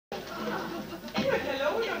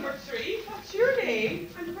name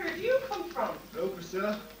and where do you come from? Hello,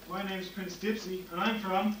 Priscilla. My name's Prince Dipsy, and I'm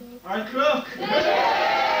from Ardclough.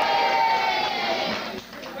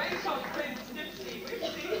 Welcome, Prince Dipsy.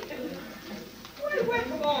 Well,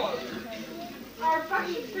 welcome all. Our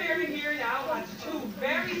fashion fairy here now has two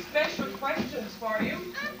very special questions for you,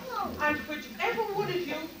 and whichever one of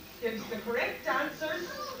you gives the correct answers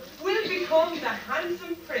will become the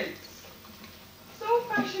handsome prince. So,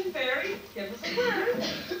 fashion fairy, give us a word.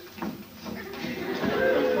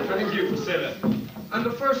 Thank you, Priscilla. And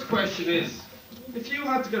the first question is, if you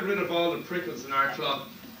had to get rid of all the prickles in Ardclough,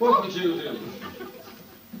 what would you do?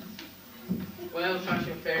 Well,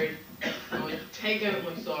 fashion fairy, I would take out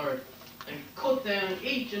my sword and cut down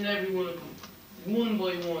each and every one of them, one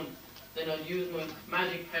by one. Then I'd use my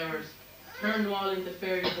magic powers, turn them all into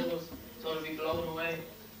fairy bubbles, so they'll be blown away.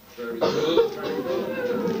 Very good, very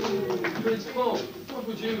good. Prince Paul, what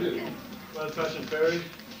would you do? Well, fashion fairy,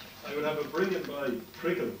 I would have a bring and buy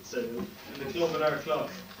prickle sale in the club at Ardclough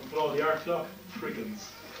and put all the Ardclough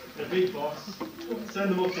prickles in a big box,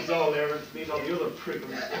 send them up to Zoll there and meet all the other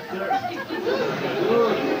prickles up there. If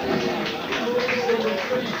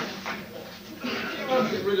you had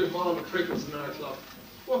to get rid of all the prickles in Ardclough,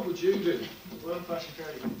 what would you do? Well, fashion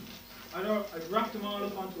fairy, I'd wrap them all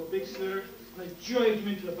up onto a big slur and I'd drive them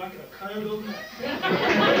into the back of a cow oven. And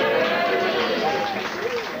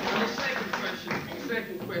the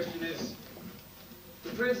second question is, the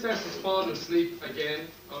princess has fallen asleep again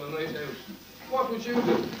on a night out. What would you do?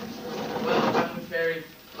 Well, fashion fairy,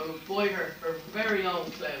 I would buy her her very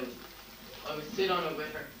own cloud. I would sit on it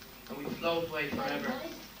with her, and we'd float away forever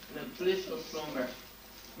in a blissful slumber.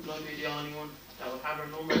 And I'd be the only one that would have her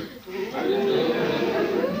number.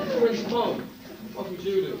 Prince Paul, what would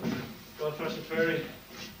you do? Well, fashion fairy,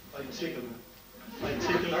 I'd tickle her. I'd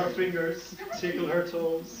tickle her fingers, tickle her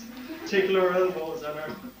toes, tickle her elbows and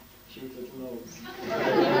her cute little nose.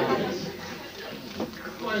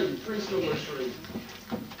 Finally, Prince number 3.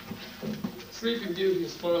 Sleeping Beauty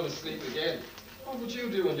has fallen asleep again. What would you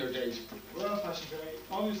do on your date? Well, fashion fairy,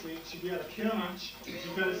 obviously she'd be at a kill match if she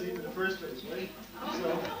fell asleep in the first place, right?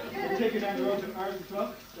 So I'd take her down the road to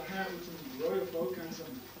Ardclough to hang out with some royal folk and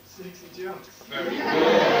some sexy jocks. Very good.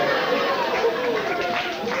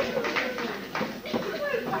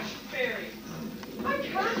 Well, fashion fairy, I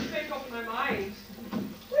can't make up my mind.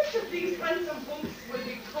 Which of these handsome hunks will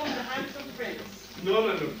become the handsome prince? None,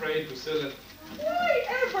 I'm afraid, Priscilla. Why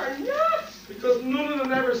ever not? Because none of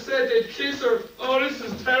them ever said they'd kiss her. Oh, this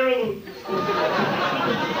is terrible.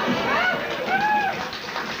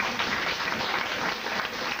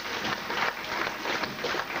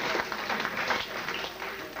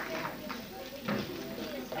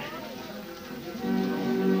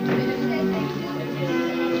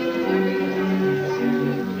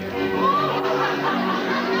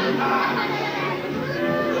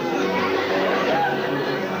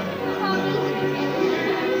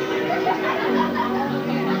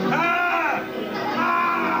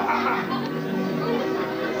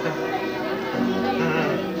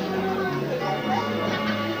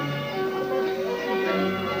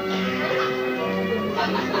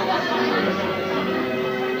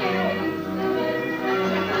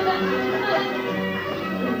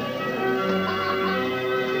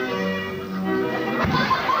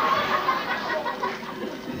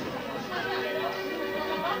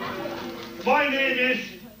 My name is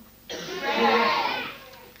Corry,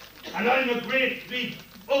 and I'm a great, big,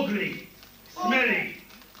 ugly, smelly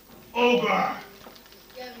ogre.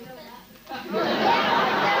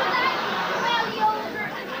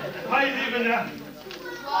 I live in a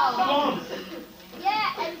swamp.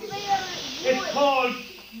 It's called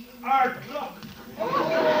Ardclough.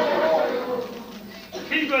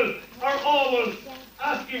 People are always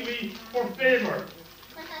asking me for favour.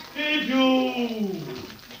 They do.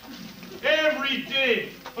 Every day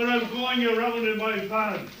when I'm going around in my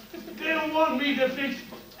van, they want me to fix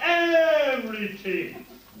everything.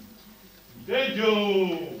 They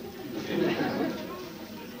do.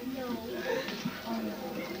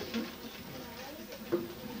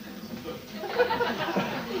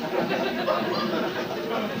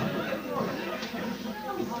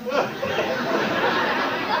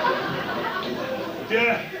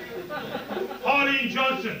 Yeah. Pauline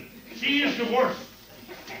Johnson, she is the worst.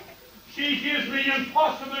 She gives me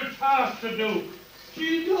impossible tasks to do.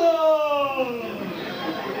 She does.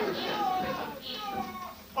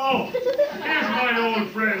 Oh, here's my old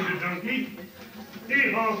friend, the donkey.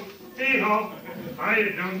 Hee-haw, hee-haw.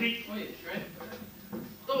 Hiya, donkey. Quiet, Shred.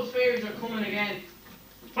 Those fairies are coming again.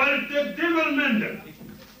 Well, the devil mend them.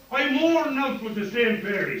 I'm worn out with the same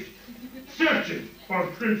fairies, searching for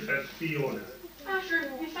Princess Fiona.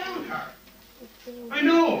 Asher, you found her. I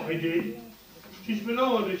know I did. She's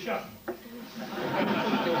below the shop.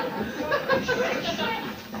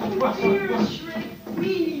 Oh dear, Shrek, we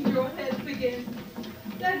need your help again.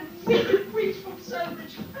 That wicked witch from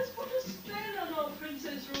Salvage has put a spell on our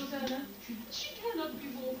Princess Rosanna. She cannot be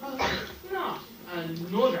woken. Not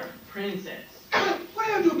another princess.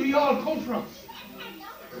 Where do we all come from?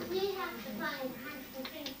 We have to find handsome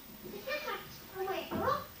prince. We just have to wake her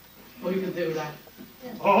up. We can do that.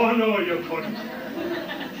 Oh, no, you couldn't.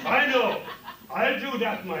 I know. I'll do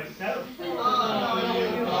that myself.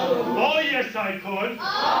 Oh, yes, I could.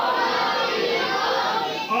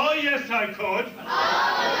 Oh, yes, I could.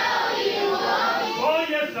 Oh,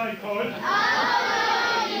 yes, I could.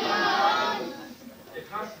 It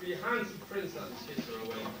has to be a handsome prince that chase her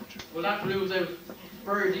away. Well, that rules out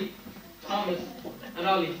Birdie, Thomas, and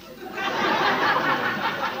Ollie.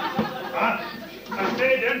 I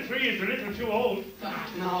say them three is a little too old.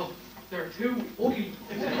 No, they're too ugly.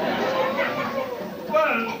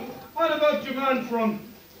 Well, what about your man from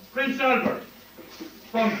Prince Albert?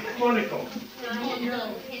 From Monaco?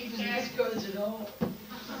 No, he's not good at all.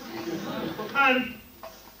 And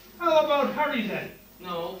how about Harry then?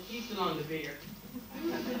 No, he's still on the beer.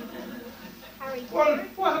 Well,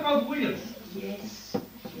 what about William? Yes,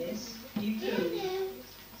 he too.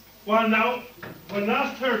 Well now, when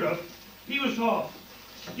last heard of, he was off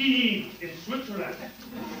skiing in Switzerland.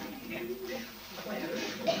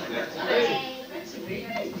 That's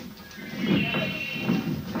amazing.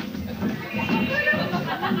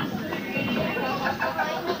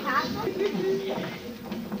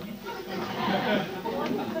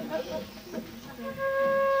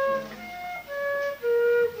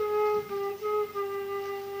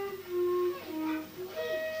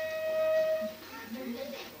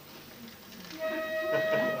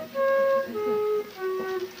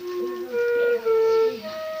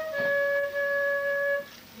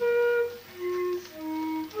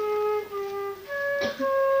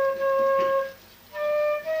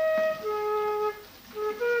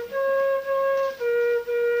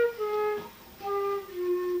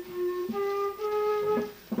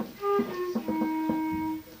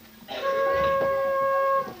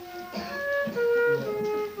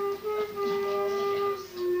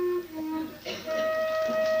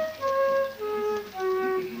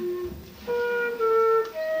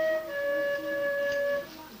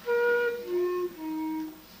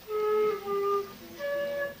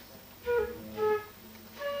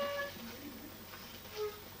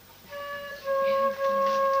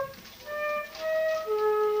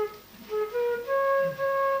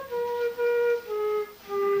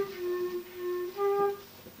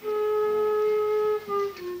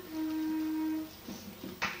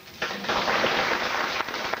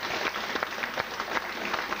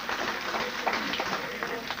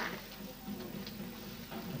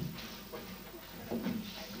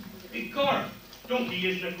 Donkey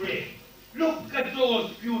isn't it great? Look at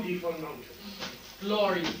those beautiful mountains.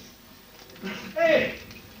 Glorious. Hey,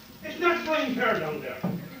 it's not flying fair down there.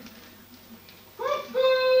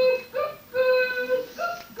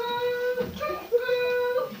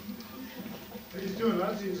 How you doing,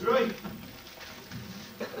 lads? He's right.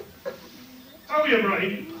 How are you,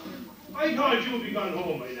 Brian? I thought you'd be gone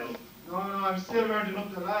home by now. No, I'm still rounding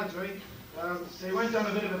up the lads, right? They went on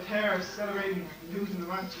a bit of a tear celebrating losing the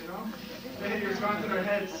match, you know? Failures gone to their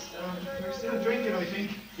heads. They're still drinking, I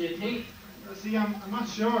think. Do you think? See, I'm not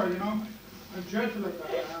sure, you know? I'm dreadful like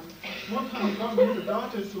that. One time I got me into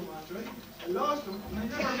daughters too much, right? I lost them, and I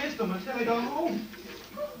never missed them until I got home.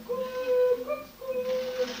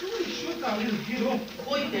 Somebody shut that little kid up.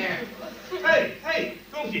 Wait there. Hey,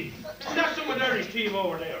 Donkey, is that some of Larry's team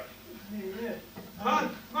over there? Hey, yeah. Huh?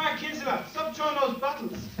 Mark Kinsella, stop throwing those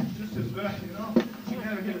bottles. Just as well, you know? You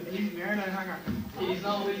never get a bleeding airline hanger. He's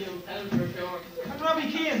not William Penn for sure. And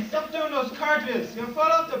Robbie Keane, stop doing those cartwheels. You'll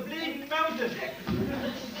fall off the bleeding mountain.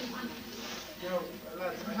 Yo,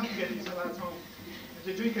 lads, I have to get these lads home. If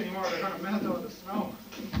they drink anymore, they're going to melt out in the snow.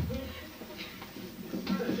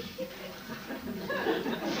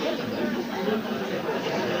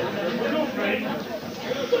 Look, Ray.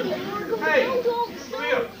 Hey, come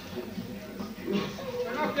here.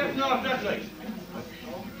 You're not getting off that light.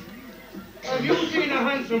 Have you seen a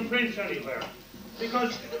handsome prince anywhere?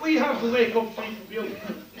 Because we have to wake up Sleeping Beauty.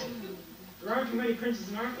 There aren't too many princes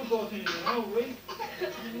in Ardclough thing, you know, we?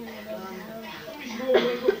 Somebody should go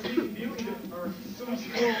wake up Sleeping Beauty, or somebody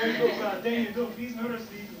should go wake up Daniel Duff. He's another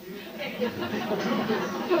Sleeping Beauty.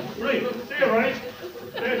 Right, see you, right?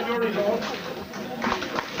 There's your result.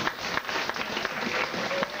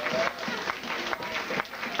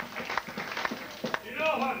 You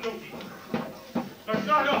know what, Donkey? There's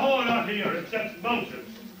not a whole lot here except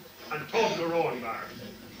mountains and Toblerone bars.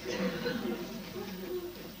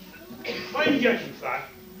 I'm getting fat.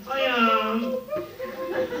 I am.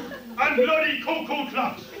 And bloody cuckoo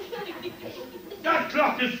clocks. That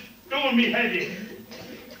clock is doing me head in.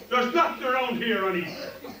 There's nothing around here only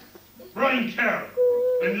Brian Kerr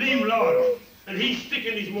and Liam Lawler, and he's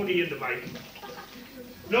sticking his money in the bank.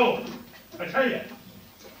 No, I tell you,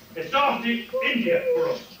 it's off to India for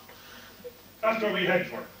us. That's where we head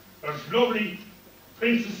for. There's lovely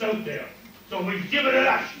princess out there, so we'll give it a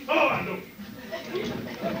lash. Oh, and look.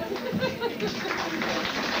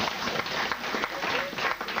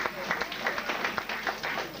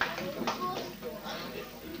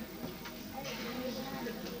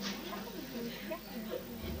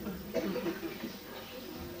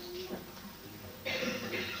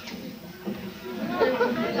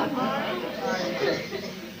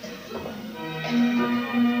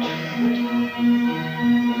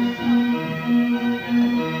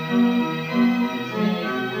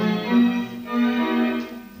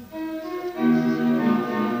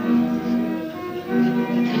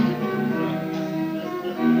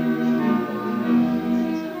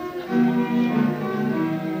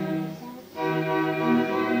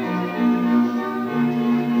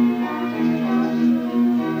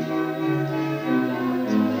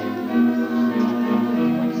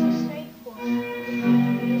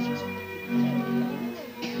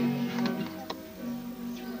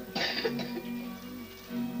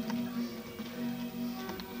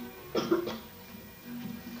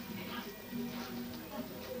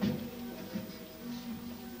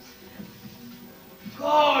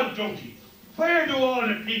 God, Dunky, where do all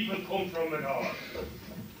the people come from at all?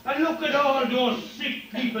 And look at all those sick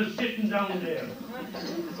people sitting down there.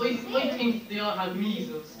 I think they all have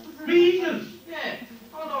measles. Measles? Yeah,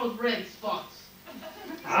 all those red spots.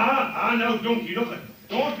 Now, Dunky, look at it.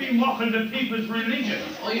 Don't be mocking the people's religion.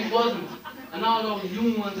 I wasn't. And all those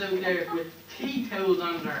young ones out there with tea towels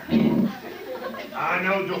on their head.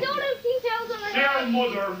 Now, Dunky. Their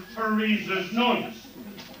mother Teresa's nuns.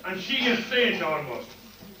 And she is saint almost.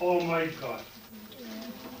 Oh my God.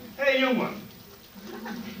 Hey, young one.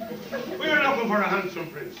 We're looking for a handsome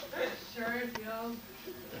prince. Sure, Joe.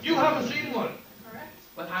 You haven't seen one. Correct.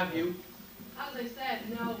 But have you? As I said,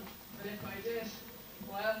 no. But if I did,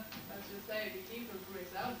 well, let's just say I'd be keeping for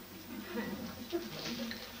myself.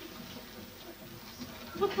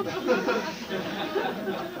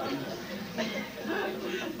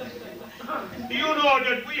 Do you know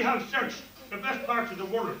that we have searched the best parts of the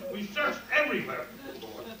world? We've searched everywhere.